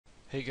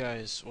Hey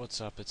guys, what's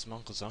up? It's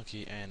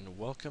munclesonkey, and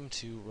welcome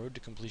to Road to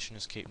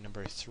Completionist Cape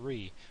number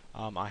 3.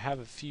 I have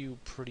a few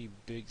pretty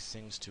big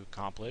things to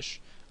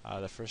accomplish.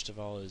 The first of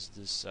all is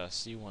this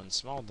C1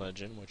 small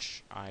dungeon,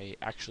 which I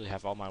actually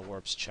have all my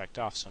warps checked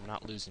off, so I'm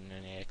not losing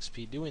any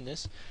XP doing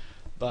this.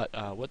 But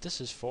what this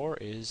is for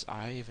is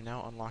I've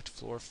now unlocked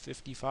floor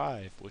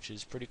 55, which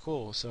is pretty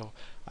cool. So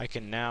I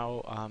can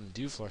now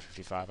do floor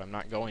 55. I'm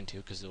not going to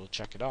because it will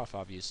check it off,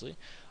 obviously.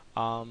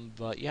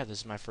 But yeah, this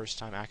is my first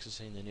time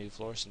accessing the new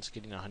floor since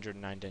getting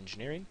 109 to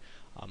engineering.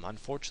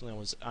 Unfortunately, I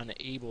was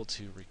unable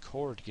to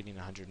record getting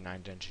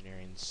 109 to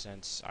engineering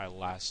since I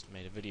last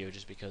made a video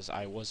just because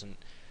I wasn't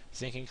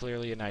thinking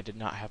clearly and I did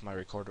not have my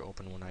recorder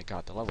open when I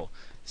got the level.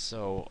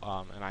 So,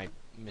 and I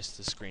missed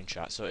the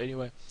screenshot. So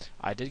anyway,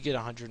 I did get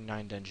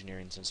 109 to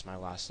engineering since my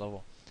last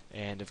level.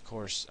 And of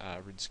course,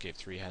 Runescape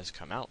 3 has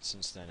come out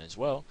since then as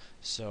well.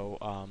 So,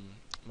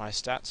 my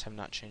stats have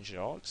not changed at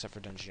all, except for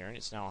Dungeoneering.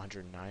 It's now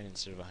 109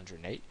 instead of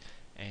 108,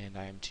 and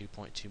I am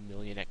 2.2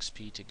 million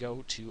XP to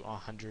go to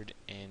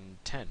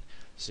 110.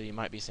 So you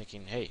might be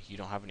thinking, hey, you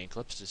don't have any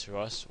clips to show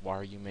us. Why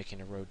are you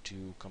making a Road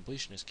to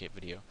Completion Escape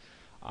video?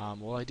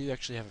 Well, I do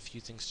actually have a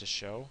few things to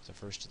show, the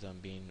first of them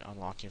being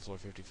unlocking floor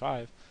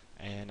 55,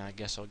 and I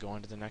guess I'll go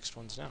on to the next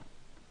ones now.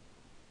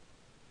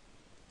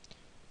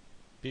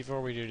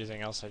 Before we do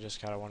anything else, I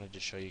just kind of wanted to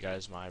show you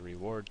guys my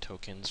reward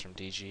tokens from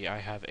DG. I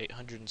have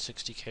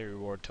 860k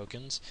reward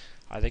tokens.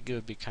 I think it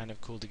would be kind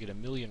of cool to get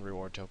 1,000,000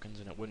 reward tokens,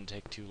 and it wouldn't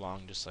take too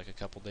long, just like a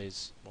couple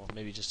days, well,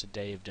 maybe just a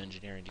day of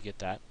dungeoneering to get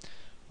that.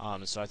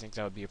 So I think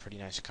that would be a pretty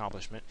nice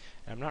accomplishment.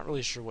 And I'm not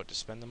really sure what to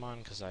spend them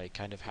on, because I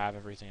kind of have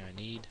everything I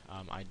need.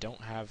 I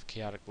don't have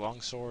chaotic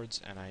longswords,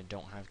 and I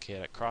don't have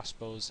chaotic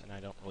crossbows, and I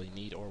don't really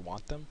need or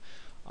want them.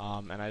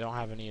 And I don't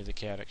have any of the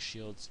chaotic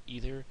shields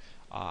either.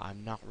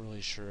 I'm not really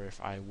sure if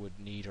I would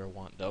need or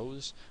want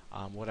those.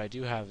 What I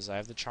do have is I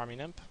have the Charming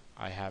Imp,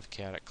 I have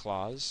chaotic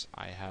claws,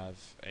 I have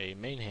a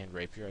main hand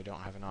rapier. I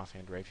don't have an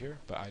offhand rapier,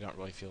 but I don't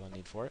really feel a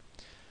need for it.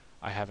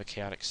 I have a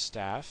chaotic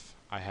staff,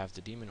 I have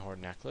the Demon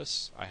Horde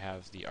necklace, I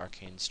have the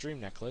Arcane Stream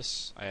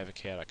necklace, I have a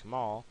chaotic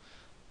maul,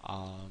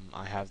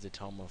 I have the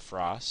Tome of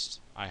Frost,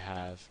 I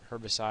have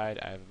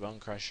Herbicide, I have a Bone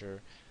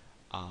Crusher,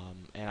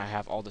 and I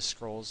have all the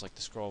scrolls, like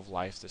the Scroll of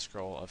Life, the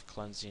Scroll of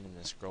Cleansing, and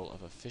the Scroll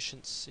of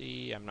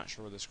Efficiency. I'm not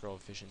sure what the Scroll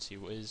of Efficiency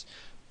is,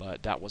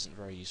 but that wasn't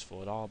very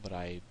useful at all, but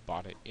I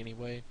bought it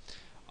anyway.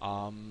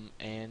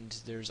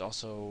 And there's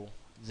also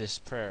this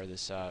prayer,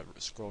 this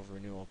Scroll of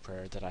Renewal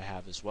prayer that I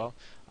have as well.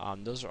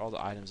 Those are all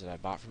the items that I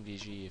bought from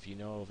DG. If you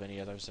know of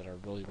any others that are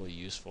really, really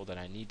useful that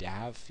I need to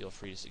have, feel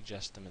free to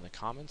suggest them in the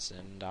comments,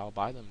 and I'll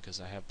buy them because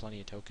I have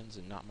plenty of tokens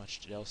and not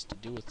much else to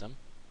do with them.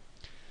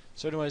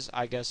 So anyways,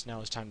 I guess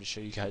now it's time to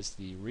show you guys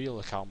the real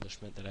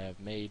accomplishment that I have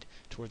made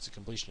towards the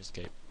completion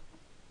escape.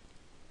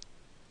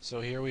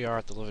 So here we are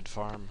at the Livid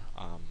farm.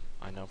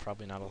 I know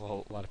probably not a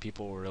whole lot of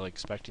people were really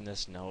expecting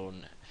this,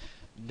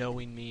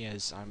 knowing me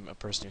as I'm a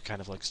person who kind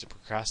of likes to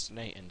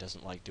procrastinate and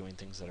doesn't like doing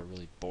things that are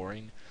really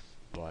boring.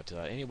 But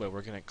anyway,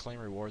 we're going to claim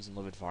rewards in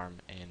Livid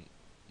farm, and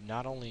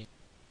not only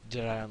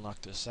did I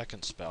unlock the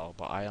second spell,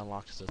 but I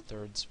unlocked the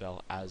third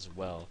spell as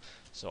well.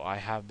 So I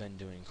have been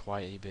doing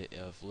quite a bit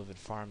of Livid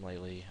Farm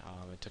lately.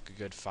 It took a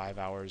good 5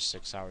 hours,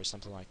 6 hours,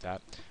 something like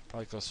that.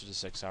 Probably closer to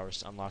 6 hours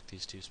to unlock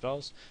these two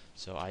spells.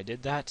 So I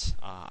did that.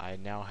 I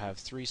now have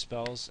 3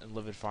 spells in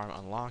Livid Farm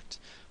unlocked.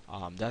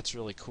 That's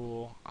really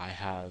cool. I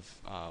have,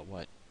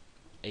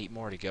 8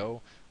 more to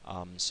go.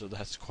 So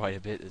that's quite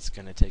a bit. It's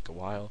going to take a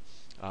while.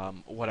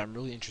 What I'm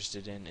really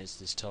interested in is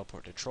this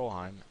teleport to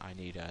Trollheim. I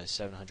need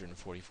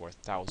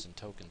 744,000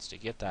 tokens to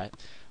get that,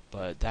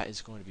 but that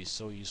is going to be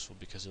so useful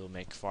because it will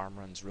make farm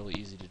runs really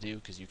easy to do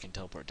because you can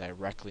teleport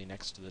directly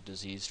next to the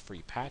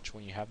disease-free patch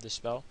when you have this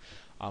spell.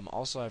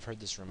 Also, I've heard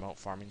this remote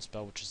farming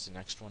spell, which is the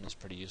next one, is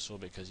pretty useful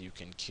because you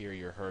can cure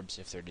your herbs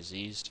if they're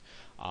diseased,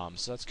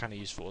 so that's kind of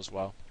useful as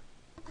well.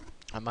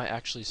 I might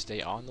actually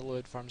stay on the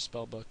Livid Farm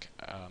spellbook,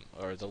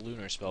 or the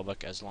Lunar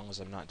spellbook, as long as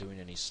I'm not doing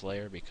any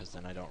Slayer, because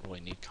then I don't really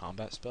need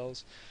combat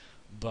spells.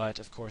 But,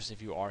 of course,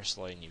 if you are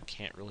slaying, you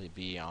can't really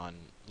be on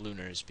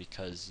Lunars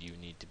because you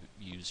need to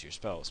use your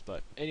spells.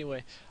 But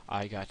anyway,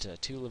 I got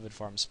 2 Livid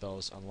Farm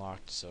spells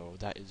unlocked, so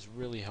that is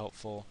really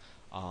helpful.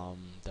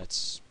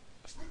 That's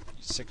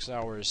 6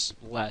 hours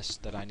less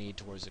that I need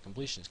towards the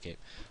completion escape.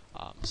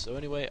 So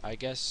anyway, I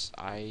guess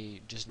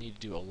I just need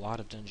to do a lot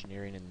of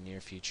dungeoneering in the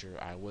near future.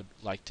 I would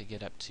like to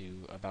get up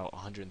to about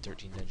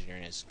 113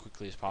 dungeoneering as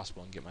quickly as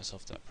possible and get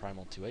myself that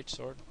Primal 2H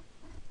sword.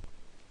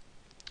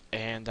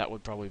 And that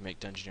would probably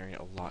make dungeoneering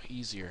a lot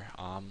easier.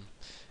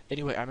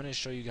 Anyway, I'm going to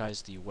show you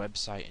guys the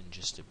website in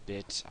just a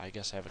bit. I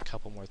guess I have a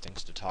couple more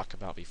things to talk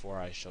about before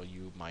I show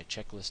you my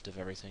checklist of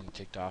everything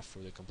ticked off for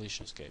the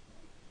completion escape.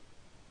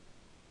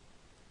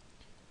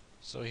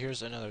 So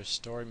here's another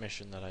story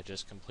mission that I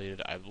just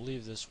completed. I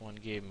believe this one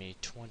gave me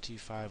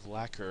 25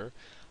 lacquer.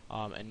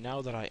 And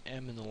now that I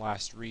am in the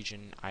last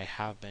region, I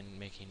have been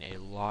making a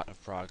lot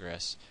of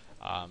progress.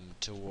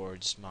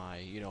 towards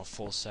my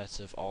full sets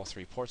of all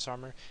 3 ports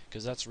armor,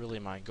 because that's really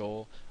my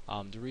goal.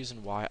 The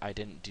reason why I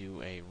didn't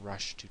do a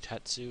rush to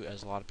Tetsu,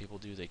 as a lot of people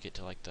do, they get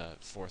to like the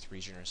 4th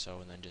region or so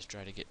and then just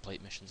try to get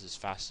plate missions as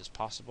fast as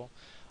possible.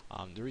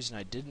 The reason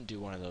I didn't do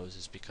one of those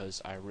is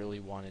because I really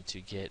wanted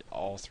to get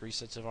all 3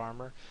 sets of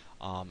armor,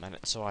 and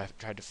so I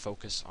tried to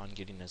focus on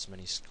getting as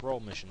many scroll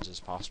missions as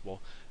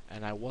possible,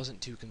 and I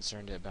wasn't too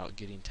concerned about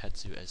getting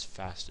Tetsu as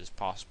fast as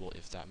possible,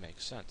 if that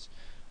makes sense.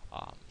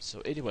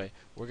 So anyway,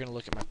 we're going to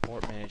look at my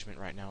port management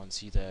right now and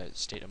see the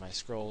state of my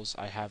scrolls.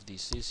 I have the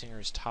Sea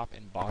Singer's top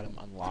and bottom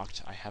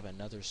unlocked. I have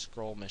another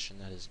scroll mission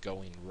that is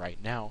going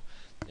right now.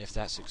 If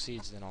that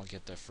succeeds, then I'll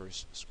get the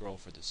first scroll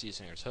for the Sea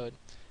Singer's hood.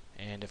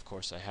 And of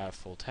course I have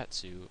full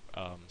Tetsu,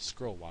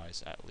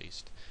 scroll-wise at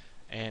least.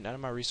 And out of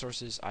my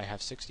resources, I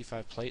have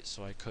 65 plates,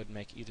 so I could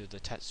make either the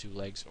Tetsu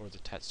legs or the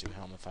Tetsu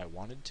helm if I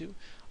wanted to.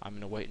 I'm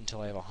going to wait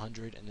until I have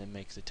 100 and then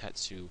make the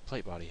Tetsu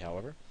plate body,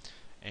 however.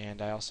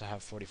 And I also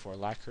have 44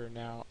 lacquer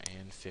now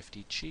and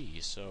 50 chi,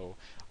 so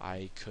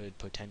I could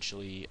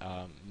potentially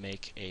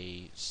make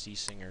a Sea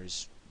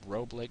Singer's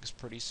robe legs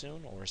pretty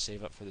soon, or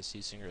save up for the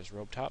Sea Singer's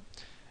robe top.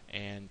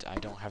 And I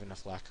don't have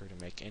enough lacquer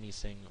to make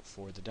anything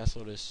for the Death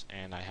Lotus,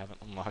 and I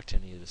haven't unlocked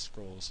any of the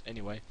scrolls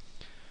anyway.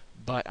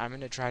 But I'm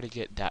going to try to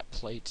get that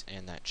plate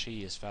and that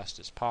chi as fast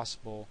as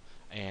possible,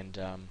 and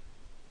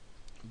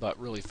but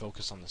really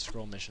focus on the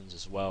scroll missions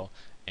as well,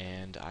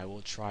 and I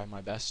will try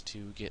my best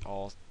to get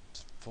all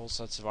full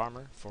sets of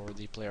armor for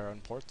the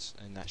player-owned ports,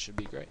 and that should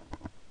be great.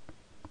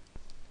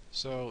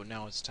 So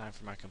now it's time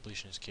for my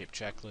Completionist Cape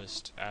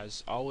checklist.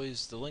 As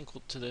always, the link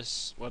to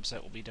this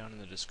website will be down in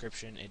the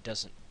description. It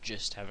doesn't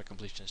just have a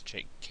Completionist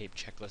Cape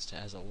checklist, it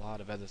has a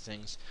lot of other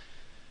things.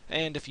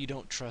 And if you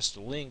don't trust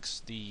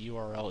links, the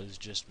URL is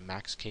just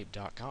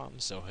maxcape.com,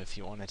 so if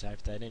you want to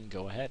type that in,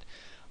 go ahead.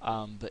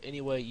 But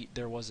anyway,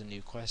 there was a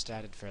new quest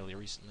added fairly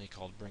recently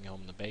called Bring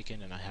Home the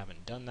Bacon, and I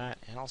haven't done that.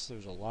 And also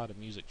there's a lot of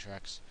music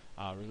tracks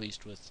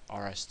released with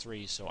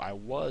RS3, so I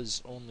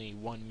was only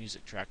 1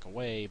 music track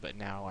away, but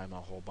now I'm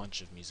a whole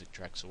bunch of music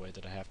tracks away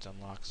that I have to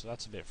unlock, so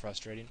that's a bit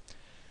frustrating.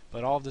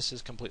 But all of this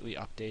is completely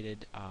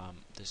updated.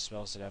 The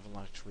spells that I've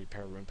unlocked to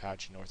repair Rune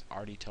Pouch and North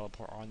Arty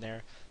teleport are on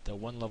there. The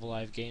 1 level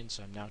I've gained,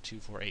 so I'm now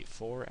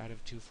 2484 out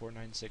of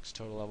 2496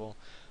 total level.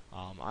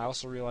 I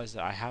also realized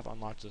that I have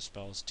unlocked the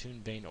spells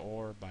Tune Bane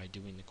Ore by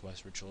doing the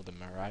quest Ritual of the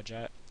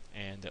Marajat,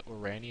 and the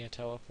Urania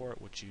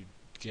teleport, which you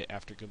get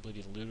after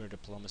completing Lunar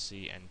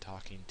Diplomacy and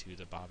talking to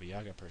the Baba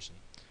Yaga person.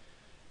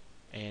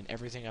 And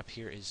everything up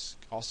here is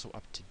also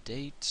up to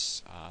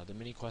date. The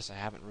mini quests, I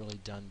haven't really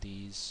done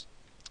these,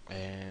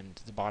 and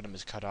the bottom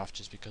is cut off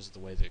just because of the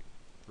way the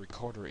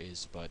recorder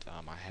is, but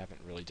I haven't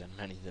really done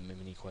many of the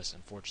mini quests.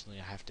 Unfortunately,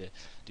 I have to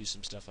do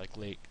some stuff like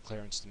lay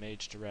Clarence the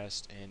Mage to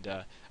rest, and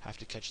have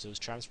to catch those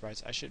Charm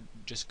Sprites. I should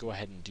just go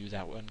ahead and do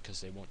that one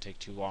because they won't take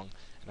too long,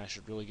 and I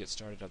should really get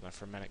started on the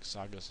Frenetic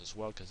Sagas as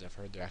well because I've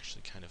heard they're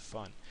actually kind of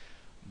fun.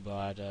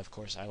 But of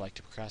course I like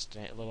to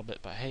procrastinate a little bit,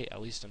 but hey,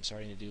 at least I'm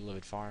starting to do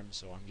Livid Farm,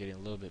 so I'm getting a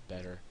little bit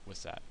better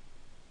with that.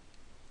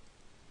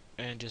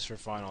 And just for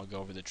fun, I'll go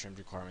over the trimmed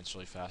requirements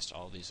really fast.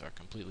 All of these are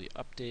completely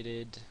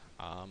updated.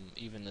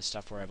 Even the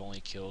stuff where I've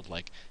only killed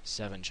like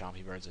 7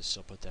 Chompy Birds, I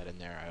still put that in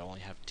there. I only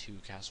have 2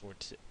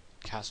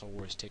 Castle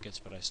Wars tickets,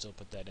 but I still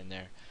put that in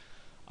there.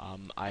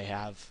 I'm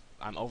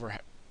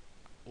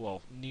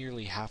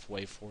nearly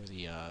halfway for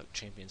the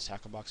Champions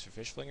Tackle Box for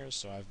Fish Flingers,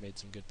 so I've made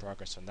some good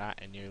progress on that,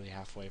 and nearly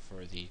halfway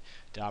for the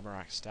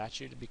Dabarak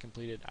statue to be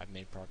completed. I've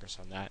made progress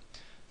on that.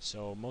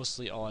 So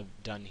mostly all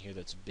I've done here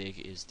that's big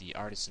is the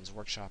Artisan's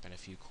Workshop and a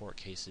few court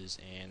cases,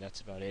 and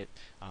that's about it.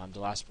 The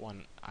last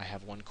one, I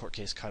have 1 court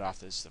case cut off.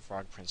 This is the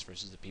Frog Prince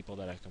versus the people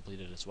that I've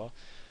completed as well.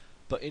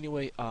 But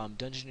anyway,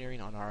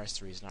 dungeoneering on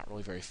RS3 is not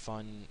really very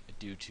fun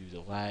due to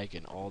the lag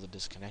and all the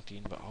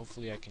disconnecting, but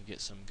hopefully I can get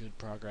some good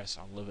progress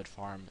on Livid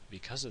Farm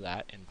because of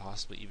that, and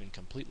possibly even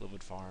complete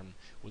Livid Farm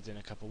within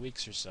a couple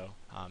weeks or so,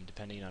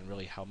 depending on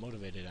really how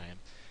motivated I am.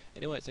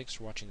 Anyway, thanks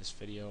for watching this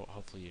video.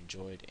 Hopefully you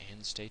enjoyed,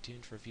 and stay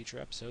tuned for future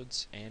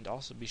episodes. And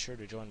also be sure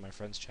to join my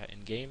friends chat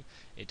in-game.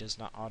 It does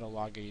not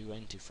auto-log you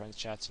into friends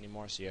chats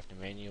anymore, so you have to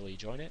manually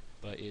join it,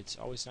 but it's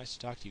always nice to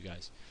talk to you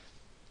guys.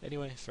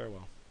 Anyway,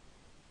 farewell.